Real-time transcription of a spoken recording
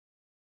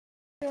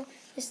This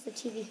is the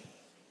TV.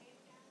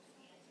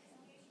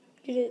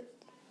 You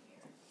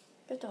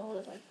have to hold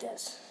it like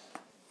this.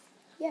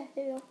 Yeah,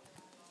 there you go.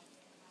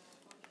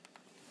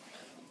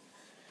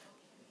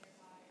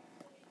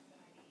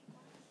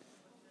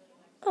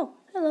 Oh,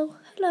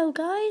 hello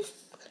guys.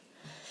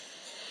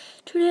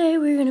 Today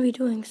we're going to be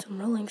doing some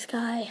Rolling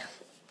Sky.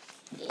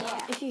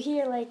 Yeah, if you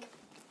hear like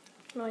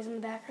noise in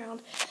the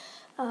background,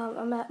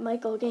 I'm at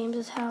Michael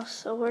Games' house,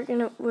 so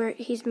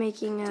he's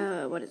making,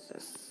 what is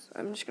this?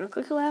 I'm just going to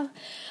click allow.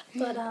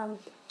 But,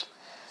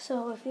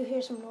 so if you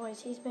hear some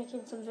noise, he's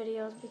making some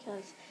videos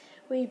because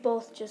we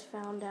both just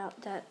found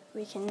out that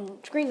we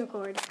can screen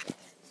record.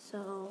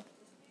 So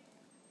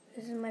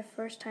this is my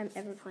first time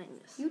ever playing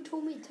this. You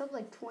told me it took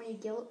like 10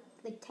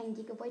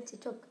 gigabytes.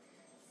 It took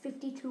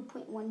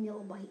 52.1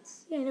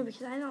 millibytes. Yeah, I know,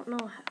 because I don't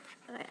know how.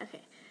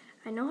 Okay,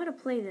 I know how to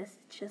play this.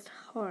 It's just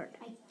hard.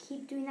 I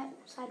keep doing that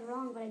side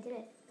wrong, but I did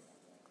it.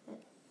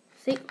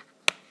 See?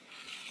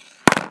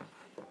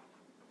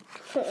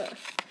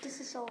 This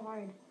is so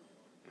hard.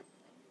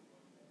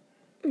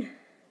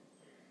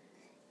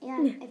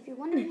 And if you're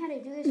wondering how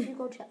to do this, you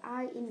go to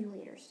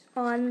iEmulators.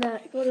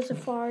 Go to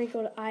Safari,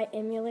 go to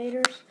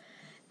iEmulators,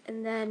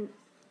 and then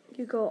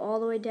you go all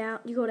the way down.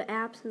 You go to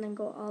apps and then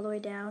go all the way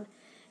down,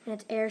 and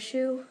it's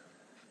Airshoe.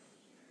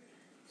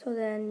 So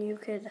then you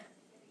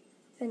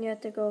have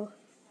to go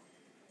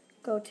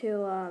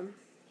to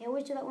I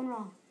always do that one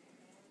wrong.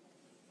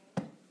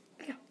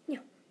 Yeah.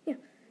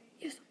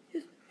 Yes.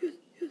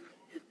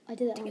 I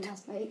did that one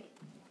last night.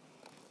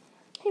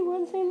 Hey, we're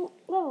on the same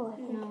level, I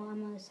think. No,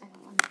 I'm on the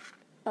second one.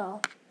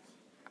 Oh.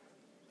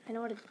 I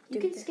know what to do. You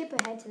can skip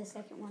ahead to the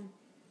second one.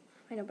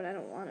 I know, but I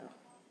don't want to.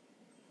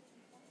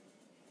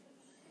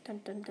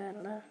 Dun dun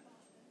dun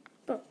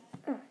dun.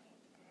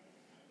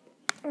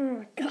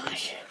 Oh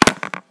gosh.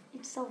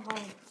 It's so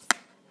hard.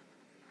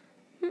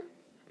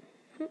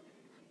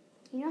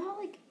 You know how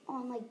like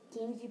on like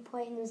games you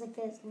play and there's like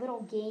this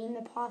little game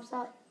that pops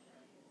up?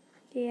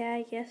 Yeah,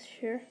 I guess,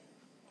 sure.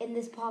 And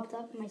this popped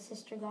up and my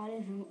sister got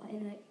it and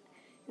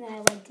then I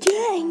liked it.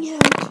 Dang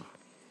it!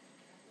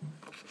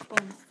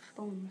 Boom,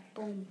 boom,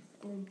 boom,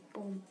 boom,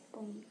 boom,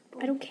 boom.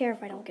 I don't care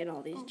if I don't get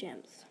all these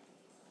gems.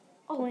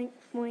 Oh. Boing,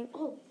 boing.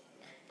 Oh,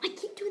 I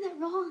keep doing that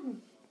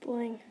wrong.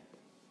 Boing.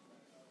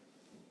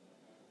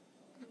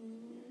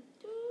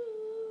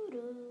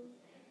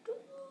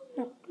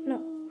 No.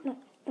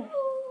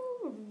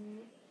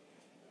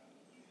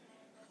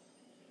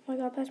 I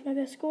got past my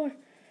best score.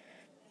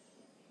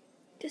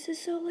 This is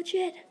so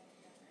legit.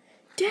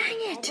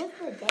 Dang it!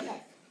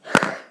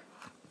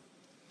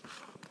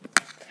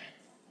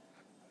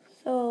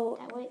 So,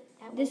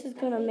 this is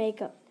going to make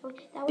a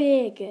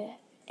big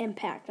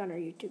impact on our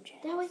YouTube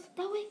channel. That way.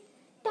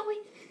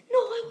 No,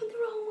 I went the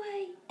wrong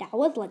way. That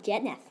was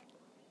legitness.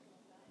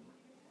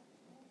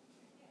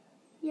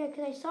 Yeah,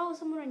 because I saw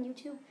someone on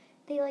YouTube,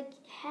 they like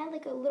had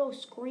like a little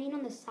screen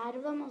on the side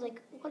of them. I was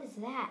like, what is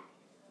that?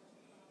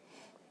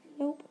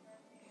 Nope.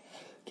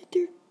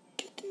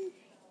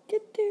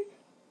 Get there.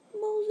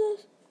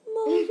 Moses.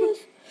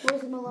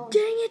 Moses Malone.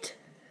 Dang it.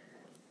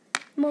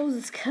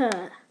 Moses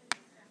cut.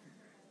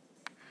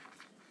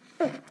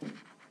 Okay,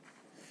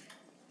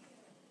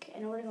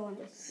 and we're going to go on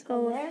this.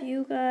 So if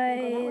you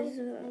guys...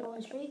 and go on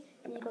the street,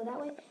 and you go that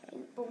way,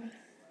 and boom.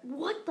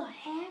 What the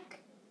heck?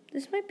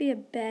 This might be a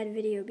bad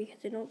video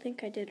because I don't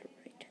think I did it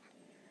right.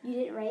 You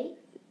did it right?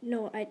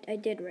 No, I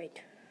did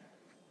right.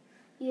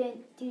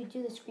 Did you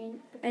do the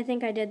screen? I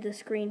think I did the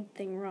screen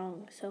thing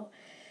wrong. So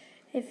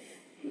if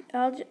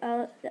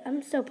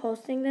I'm still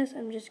posting this.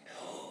 I'm just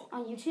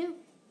on YouTube.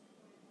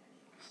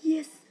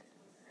 Yes.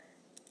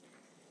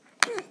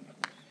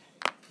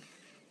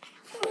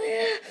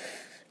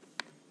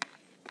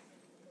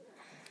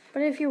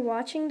 But if you're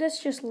watching this,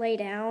 just lay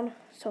down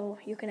so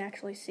you can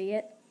actually see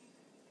it.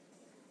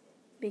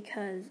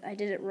 Because I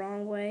did it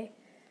wrong way.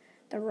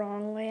 The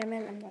wrong way, I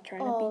meant. I'm not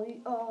trying to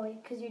be... Oh,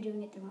 because you're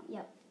doing it the wrong...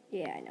 Yep.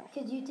 Yeah, I know.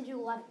 Because you have to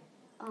do left...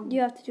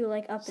 you have to do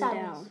like up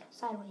sideways, and down.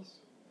 Sideways.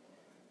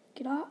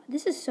 Get off.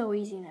 This is so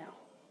easy now.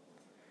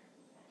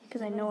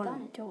 Because I know what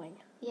I'm doing.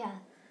 Yeah.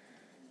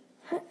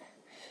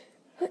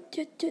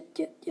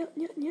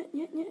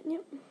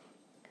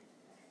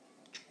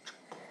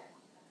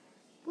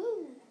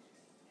 Woo.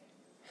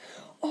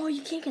 Oh,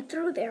 you can't get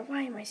through there.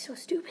 Why am I so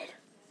stupid?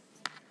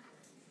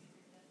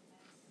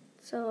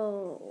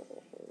 So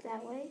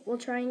that way. We'll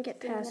try and get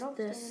past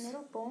this. Stay in the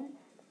middle. Boom,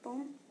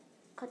 boom.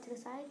 Cut to the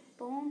side.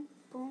 Boom,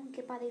 boom.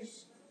 Get by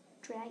these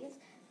dragons.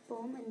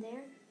 Boom, and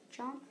there.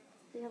 Jump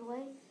the other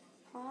way.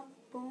 Hop.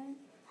 Boom.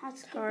 Hot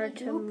skip.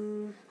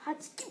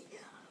 Hot skip.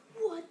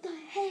 What the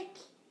heck?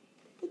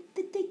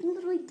 The thing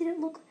literally didn't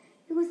look.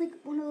 It was like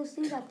one of those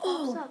things that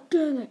pops up. Oh,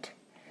 dang it.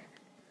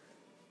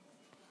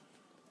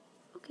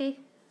 Okay.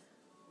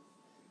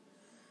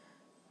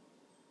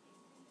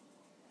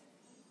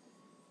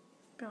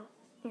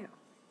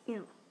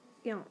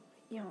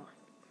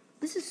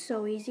 This is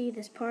so easy,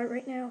 this part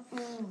right now.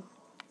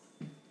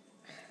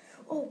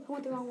 Oh, I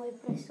went the wrong way,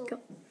 but I still...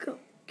 Go,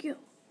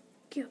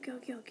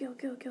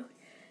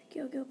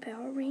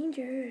 Power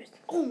Rangers.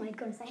 Oh my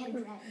goodness, I had a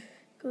dragon.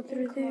 Go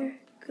through there,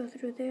 go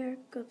through there,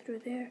 go through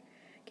there,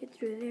 get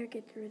through there,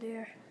 get through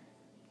there.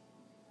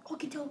 Oh,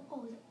 get to.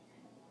 Oh,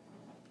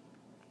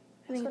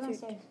 I think let's go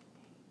it's your. downstairs.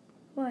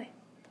 Why?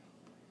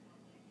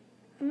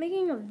 I'm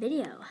making a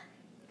video.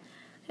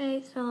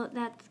 Okay, so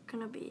that's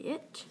gonna be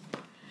it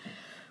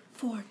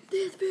for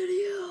this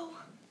video.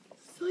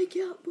 Psych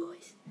out,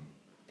 boys.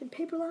 Been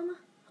Paper Llama.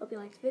 Hope you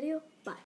liked the video. Bye.